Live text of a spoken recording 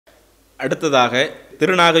அடுத்ததாக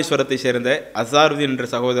திருநாகேஸ்வரத்தை சேர்ந்த அசாருதீன் என்ற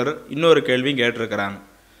சகோதரர் இன்னொரு கேள்வி கேட்டிருக்கிறாங்க.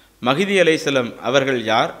 மஹ்தி அலைஹிஸ்ஸலாம் அவர்கள்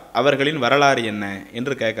யார், அவர்களின் வரலாறு என்ன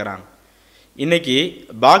என்று கேட்குறாங்க. இன்றைக்கி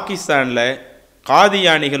பாகிஸ்தானில்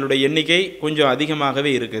காதியானிகளுடைய எண்ணிக்கை கொஞ்சம்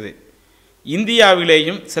அதிகமாகவே இருக்குது.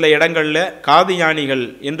 இந்தியாவிலேயும் சில இடங்களில் காதியானிகள்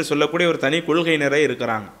என்று சொல்லக்கூடிய ஒரு தனி கொள்கையினரே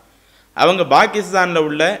இருக்கிறாங்க. அவங்க பாகிஸ்தானில்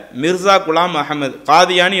உள்ள மிர்சா குலாம் அகமது,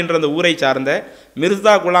 காதியானி என்ற அந்த ஊரை சார்ந்த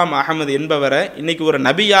மிர்சா குலாம் அகமது என்பவரை இன்றைக்கி ஒரு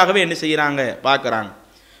நபியாகவே என்ன செய்கிறாங்க பார்க்குறாங்க.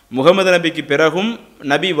 முகமது நபிக்கு பிறகும்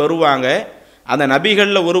நபி வருவாங்க, அந்த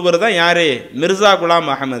நபிகளில் ஒருவர் தான் யார், மிர்சா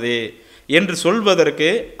குலாம் அகமது என்று சொல்வதற்கு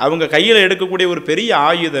அவங்க கையில் எடுக்கக்கூடிய ஒரு பெரிய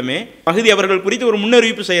ஆயுதமே மஹ்தி அவர்கள் குறித்து ஒரு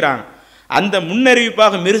முன்னறிவிப்பு செய்கிறாங்க. அந்த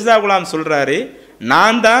முன்னறிவிப்பாக மிர்சா குலாம் சொல்கிறாரு,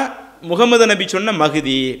 நான் தான் முகமது நபி சொன்ன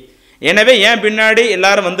மஹ்தி, எனவே ஏன் பின்னாடி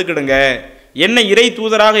எல்லாரும் வந்துக்கிடுங்க, என்னை இறை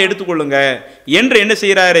தூதராக எடுத்துக்கொள்ளுங்க என்று என்ன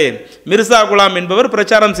செய்கிறாரு மிர்சா குலாம் என்பவர்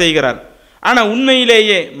பிரச்சாரம் செய்கிறார். ஆனால்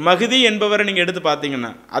உண்மையிலேயே மஹ்தி என்பவரை நீங்கள் எடுத்து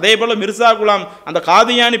பார்த்தீங்கன்னா, அதே போல் மிர்சா குலாம் அந்த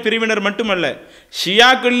காதியானி பிரிவினர் மட்டுமல்ல,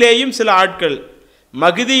 ஷியாக்களிலேயும் சில ஆட்கள்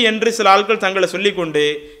மஹ்தி என்று சில ஆட்கள் தங்களை சொல்லிக்கொண்டு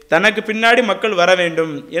தனக்கு பின்னாடி மக்கள் வர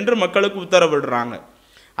வேண்டும் என்று மக்களுக்கு உத்தரவிடுறாங்க.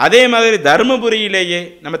 அதே மாதிரி தருமபுரியிலேயே,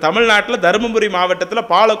 நம்ம தமிழ்நாட்டில் தருமபுரி மாவட்டத்தில்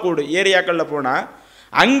பாலக்கோடு ஏரியாக்களில் போனால்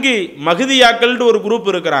அங்கு மஹ்தியாக்கள்னு ஒரு குரூப்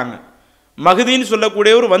இருக்கிறாங்க. மஹ்தின்னு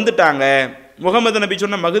சொல்லக்கூடியவர் வந்துட்டாங்க, முகமது நபி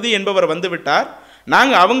சொன்ன மஹ்தி என்பவர் வந்து விட்டார்,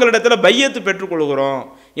 நாங்கள் அவங்களிடத்துல பையத்து பெற்றுக்கொள்கிறோம்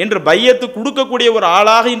என்று பையத்து கொடுக்கக்கூடிய ஒரு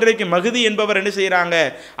ஆளாக இன்றைக்கு மஹ்தி என்பவர் என்ன செய்கிறாங்க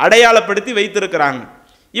அடையாளப்படுத்தி வைத்திருக்கிறாங்க.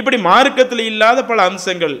 இப்படி மார்க்கத்தில் இல்லாத பல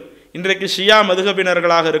அம்சங்கள் இன்றைக்கு ஷியா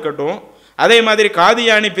மதுஹபினர்களாக இருக்கட்டும், அதே மாதிரி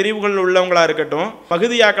காதியானி பிரிவுகள் உள்ளவங்களாக இருக்கட்டும்,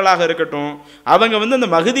 மஹ்தியாக்களாக இருக்கட்டும், அவங்க அந்த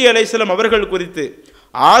மஹ்தி அலைஹிஸ்ஸலாம் அவர்கள் குறித்து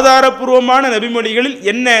ஆதாரபூர்வமான நபிமொழிகளில்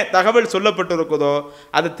என்ன தகவல் சொல்லப்பட்டிருக்குதோ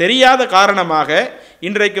அது தெரியாத காரணமாக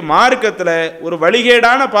இன்றைக்கு மார்க்கத்தில் ஒரு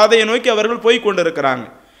வழிகேடான பாதையை நோக்கி அவர்கள் போய் கொண்டிருக்கிறாங்க.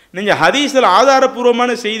 நீங்கள் ஹதீஸில் ஆதாரபூர்வமான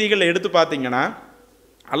செய்திகளை எடுத்து பார்த்தீங்கன்னா,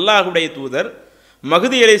 அல்லாஹுடைய தூதர்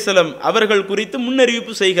மஹ்தி அலைஹிஸ்ஸலாம் அவர்கள் குறித்து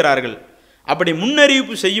முன்னறிவிப்பு செய்கிறார்கள். அப்படி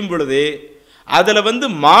முன்னறிவிப்பு செய்யும் பொழுது அதில்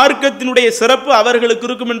மார்க்கத்தினுடைய சிறப்பு அவர்களுக்கு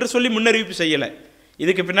இருக்கும் என்று சொல்லி முன்னறிவிப்பு செய்யலை.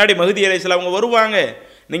 இதுக்கு பின்னாடி மஹ்தி அலைஹிஸ்ஸலாம் அவங்க வருவாங்க,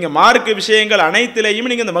 நீங்கள் மார்க்க விஷயங்கள் அனைத்திலையும்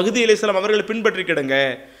நீங்கள் இந்த மஹ்தி அலைஹிஸ்ஸலாம் அவர்களை பின்பற்றிக்கிடுங்க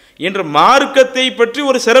என்று மார்க்கத்தை பற்றி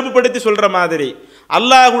ஒரு சிறப்புப்படுத்தி சொல்கிற மாதிரி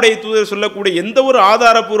அல்லாஹுடைய தூதர் சொல்லக்கூடிய எந்த ஒரு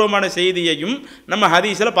ஆதாரபூர்வமான செய்தியையும் நம்ம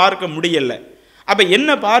ஹதீஸில் பார்க்க முடியலை. அப்போ என்ன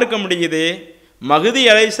பார்க்க முடியுது, மஹ்தி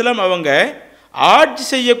அலைஹிஸ்ஸலாம் அவங்க ஆட்சி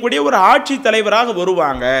செய்யக்கூடிய ஒரு ஆட்சி தலைவராக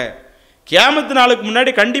வருவாங்க, கியாமத்து நாளுக்கு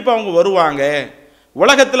முன்னாடி கண்டிப்பாக அவங்க வருவாங்க.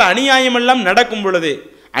 உலகத்தில் அநியாயமெல்லாம் நடக்கும் பொழுது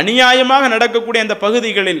அநியாயமாக நடக்கக்கூடிய அந்த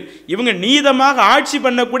பகுதிகளில் இவங்க நீதமாக ஆட்சி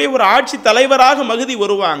பண்ணக்கூடிய ஒரு ஆட்சி தலைவராக மஹ்தி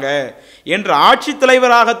வருவாங்க என்று ஆட்சி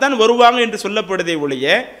தலைவராகத்தான் வருவாங்க என்று சொல்லப்படுதே ஒழிய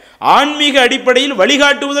ஆன்மீக அடிப்படையில்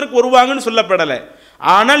வழிகாட்டுவதற்கு வருவாங்கன்னு சொல்லப்படலை.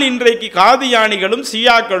 ஆனால் இன்றைக்கு காதியானிகளும்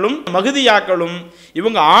சியாக்களும் மஹ்தியாக்களும்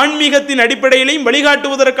இவங்க ஆன்மீகத்தின் அடிப்படையிலையும்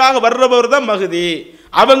வழிகாட்டுவதற்காக வர்றவர் தான் மஹ்தி,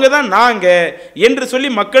 அவங்க தான் நாங்கள் என்று சொல்லி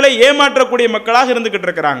மக்களை ஏமாற்றக்கூடிய மக்களாக இருந்துகிட்டு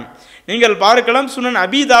இருக்கிறாங்க. நீங்கள் பார்க்கலாம், சுனன்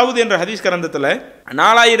அபி தாவூத் என்ற ஹதீஸ் கிரந்தத்தில்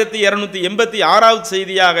 4286வது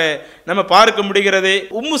செய்தியாக நம்ம பார்க்க முடிகிறது.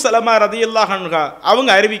 உம்மு சலமா ரதியல்லாஹு அன்ஹா அவங்க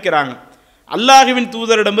அறிவிக்கிறாங்க, அல்லாஹுவின்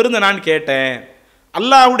தூதரிடமிருந்து நான் கேட்டேன்,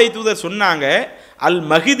 அல்லாஹுடைய தூதர் சொன்னாங்க, அல்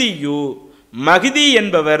மஹ்தியு, மஹ்தி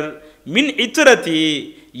என்பவர் மின் இத்ரதி,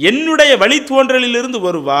 என்னுடைய வழித்தோன்றலிலிருந்து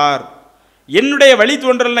வருவார். என்னுடைய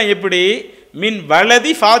வழித்தோன்றல்னா எப்படி, மின்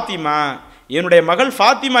வலதி ஃபாத்திமா, என்னுடைய மகள்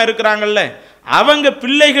ஃபாத்திமா இருக்கிறாங்கல்ல அவங்க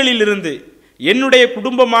பிள்ளைகளிலிருந்து, என்னுடைய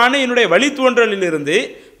குடும்பமான என்னுடைய வழித்தோன்றலிலிருந்து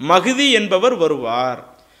மஹ்தி என்பவர் வருவார்.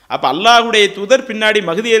 அப்போ அல்லாஹுடைய தூதர் பின்னாடி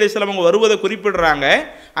மஹ்தி அலைஹிஸ்ஸலாம் அவங்க வருவதை குறிப்பிடுறாங்க.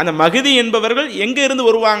 அந்த மஹ்தி என்பவர்கள் எங்கே இருந்து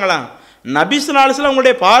வருவாங்களாம், நபி ஸல்லல்லாஹு அலைஹி வஸல்லம்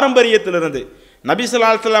அவங்களுடைய பாரம்பரியத்திலிருந்து. நபி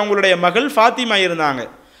ஸல்லல்லாஹு அலைஹி வஸல்லம் அவங்களுடைய மகள் ஃபாத்திமா இருந்தாங்க,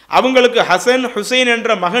 அவங்களுக்கு ஹசன் ஹுசைன் என்ற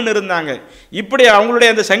மகன் இருந்தாங்க. இப்படி அவங்களுடைய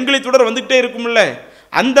அந்த சங்கிலி தொடர் வந்துகிட்டே இருக்கும்ல,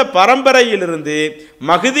 அந்த பரம்பரையிலிருந்து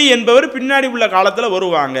மஹ்தி என்பவர் பின்னாடி உள்ள காலத்தில்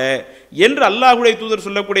வருவாங்க என்று அல்லாஹுடைய தூதர்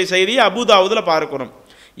சொல்லக்கூடிய செய்தியை அபூதாவூதில் பார்க்கிறோம்.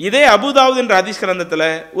 இதே அபூதாவூத் என்ற ஹதீஸ் கிரந்தத்தில்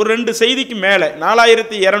ஒரு 2 செய்திக்கு மேலே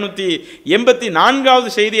 4284வது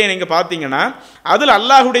செய்தியை நீங்கள் பார்த்தீங்கன்னா அதில்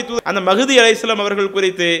அல்லாஹுடைய தூதர் அந்த மஹ்தி அலைஹிஸ்ஸலாம் அவர்கள்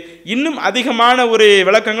குறித்து இன்னும் அதிகமான ஒரு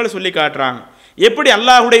விளக்கங்களை சொல்லி காட்டுறாங்க. எப்படி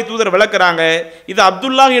அல்லாஹுடைய தூதர் விளக்குறாங்க, இது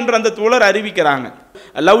அப்துல்லாஹ் என்ற அந்த தோழர் அறிவிக்கிறாங்க,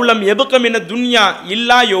 லவ்லம் எபுக மின துன்யா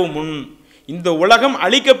இல்லா யௌமுன், இந்த உலகம்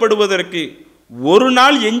அழிக்கப்படுவதற்கு ஒரு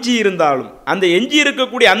நாள் எஞ்சி இருந்தாலும் அந்த எஞ்சி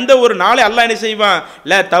இருக்கக்கூடிய அந்த ஒரு நாளை அல்லாஹ் என்ன செய்வான்,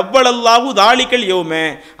 ல தவ்வலல்லாஹு தாலிகல் யௌமே,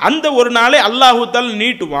 அந்த ஒரு நாளை அல்லாஹு தஆலா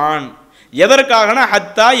நீட்டுவான். எதற்காகனா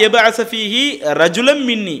ஹத்தா யபஅஸ ஃபீஹி ரஜுலம்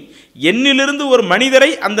மின்னி, என்னிலிருந்து ஒரு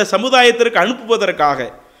மனிதரை அந்த சமுதாயத்திற்கு அனுப்புவதற்காக,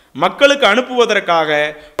 மக்களுக்கு அனுப்புவதற்காக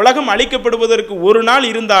உலகம் அழிக்கப்படுவதற்கு ஒரு நாள்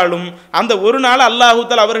இருந்தாலும் அந்த ஒரு நாள் அல்லாஹு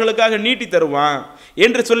தஆலா அவர்களுக்காக நீட்டி தருவான்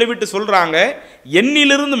என்று சொல்லிவிட்டு சொல்றாங்க,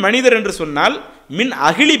 என்னிலிருந்து மனிதர் என்று சொன்னால் மின்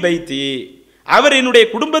அகிலி பைத்தி, அவர் என்னுடைய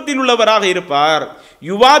குடும்பத்தில் உள்ளவராக இருப்பார்.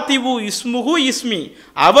 யுவாதிவு இஸ்முகு இஸ்மி,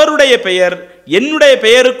 அவருடைய பெயர் என்னுடைய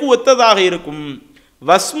பெயருக்கு ஒத்ததாக இருக்கும்.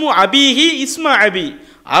 வஸ்மு அபிஹி இஸ்ம அபி,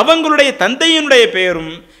 அவங்களுடைய தந்தையினுடைய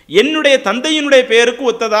பெயரும் என்னுடைய தந்தையினுடைய பெயருக்கு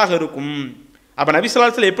ஒத்ததாக இருக்கும். அப்ப நபி ஸல்லல்லாஹு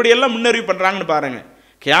அலைஹி வஸல்லம் எப்படியெல்லாம் முன்னறிவு பண்றாங்கன்னு பாருங்க.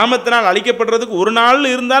 கியாமத்தினால் அழிக்கப்படுறதுக்கு ஒரு நாள்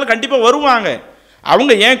இருந்தால் கண்டிப்பா வருவாங்க.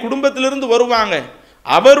 அவங்க என் குடும்பத்திலிருந்து வருவாங்க,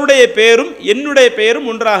 அவருடைய பெயரும் என்னுடைய பெயரும்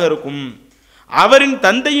ஒன்றாக இருக்கும், அவரின்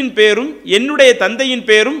தந்தையின் பேரும் என்னுடைய தந்தையின்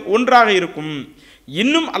பேரும் ஒன்றாக இருக்கும்.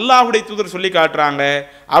 இன்னும் அல்லாஹ்வுடைய தூதர் சொல்லி காட்டுறாங்க,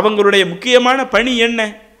 அவங்களுடைய முக்கியமான பணி என்ன,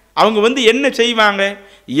 அவங்க என்ன செய்வாங்க,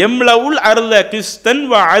 எம்லவுல் அர்ல கிஸ்தன்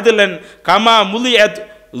வ அத்லன் கமா முலியத்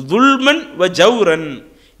துல்மன் வ ஜௌரன்,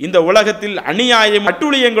 இந்த உலகத்தில் அநியாயம்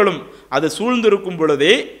அட்டுழியங்களும் அது சூழ்ந்திருக்கும்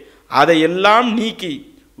பொழுதே அதையெல்லாம் நீக்கி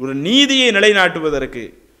ஒரு நீதியை நிலைநாட்டுவதற்கு,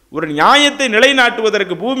 ஒரு நியாயத்தை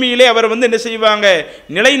நிலைநாட்டுவதற்கு பூமியிலே அவர் என்ன செய்வாங்க,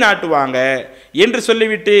 நிலைநாட்டுவாங்க என்று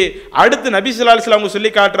சொல்லிவிட்டு அடுத்து நபி ஸல்லல்லாஹு அலைஹி வஸல்லம்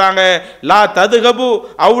சொல்லி காட்டுறாங்க, லா ததுகபு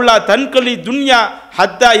அவுலா தன்கலி துன்யா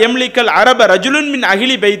ஹத்தா எம்லிக்கல் அரப ரஜுலுன் மின்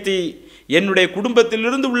அகிலி பைத்தி, என்னுடைய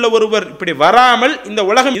குடும்பத்திலிருந்து உள்ள ஒருவர் இப்படி வராமல் இந்த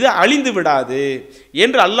உலகம் இது அழிந்து விடாது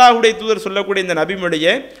என்று அல்லாஹ்வுடைய தூதர் சொல்லக்கூடிய இந்த நபிமுடைய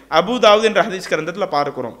அபூதாவுத் என்ற ஹதீஸ் கிரந்தத்தில்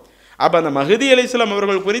பார்க்கிறோம். அப்போ அந்த மஹ்தி அலைஹிஸ்ஸலாம்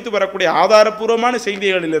அவர்கள் குறித்து வரக்கூடிய ஆதாரபூர்வமான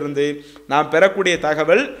செய்திகளிலிருந்து நாம் பெறக்கூடிய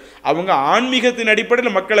தகவல், அவங்க ஆன்மீகத்தின்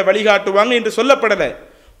அடிப்படையில் மக்களை வழிகாட்டுவாங்க என்று சொல்லப்படலை.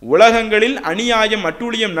 உலகங்களில் அநியாயம்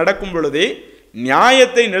அட்டூழியம் நடக்கும் பொழுதே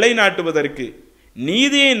நியாயத்தை நிலைநாட்டுவதற்கு,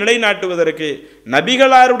 நீதியை நிலைநாட்டுவதற்கு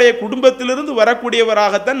நபிகளாருடைய குடும்பத்திலிருந்து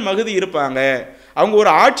வரக்கூடியவராகத்தான் மஹ்தி இருப்பாங்க, அவங்க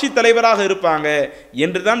ஒரு ஆட்சி தலைவராக இருப்பாங்க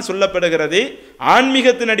என்று தான் சொல்லப்படுகிறது.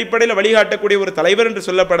 ஆன்மீகத்தின் அடிப்படையில் வழிகாட்டக்கூடிய ஒரு தலைவர் என்று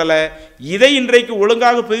சொல்லப்படலை. இதை இன்றைக்கு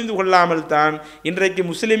ஒழுங்காக புரிந்து கொள்ளாமல் தான் இன்றைக்கு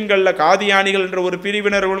முஸ்லிம்களில் காதியானிகள் என்ற ஒரு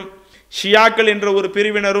பிரிவினரும், ஷியாக்கள் என்ற ஒரு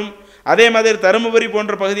பிரிவினரும், அதே மாதிரி தருமபுரி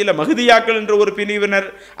போன்ற பகுதியில் மஹ்தியாக்கள் என்ற ஒரு பிரிவினர்,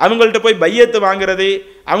 அவங்கள்ட்ட போய் பையத்து வாங்கிறது,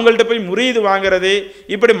 அவங்கள்ட்ட போய் முரீது வாங்கிறது,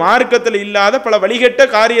 இப்படி மார்க்கத்தில் இல்லாத பல வழிகட்ட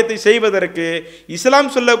காரியத்தை செய்வதற்கு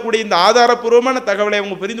இஸ்லாம் சொல்லக்கூடிய இந்த ஆதாரபூர்வமான தகவலை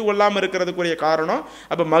அவங்க புரிந்து கொள்ளாமல் இருக்கிறதுக்குரிய காரணம்,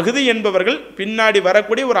 அப்போ மஹ்தி என்பவர்கள் பின்னாடி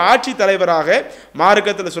வரக்கூடிய ஒரு ஆட்சி தலைவராக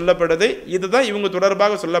மார்க்கத்தில் சொல்லப்படுது. இதுதான் இவங்க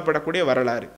தொடர்பாக சொல்லப்படக்கூடிய வரலாறு.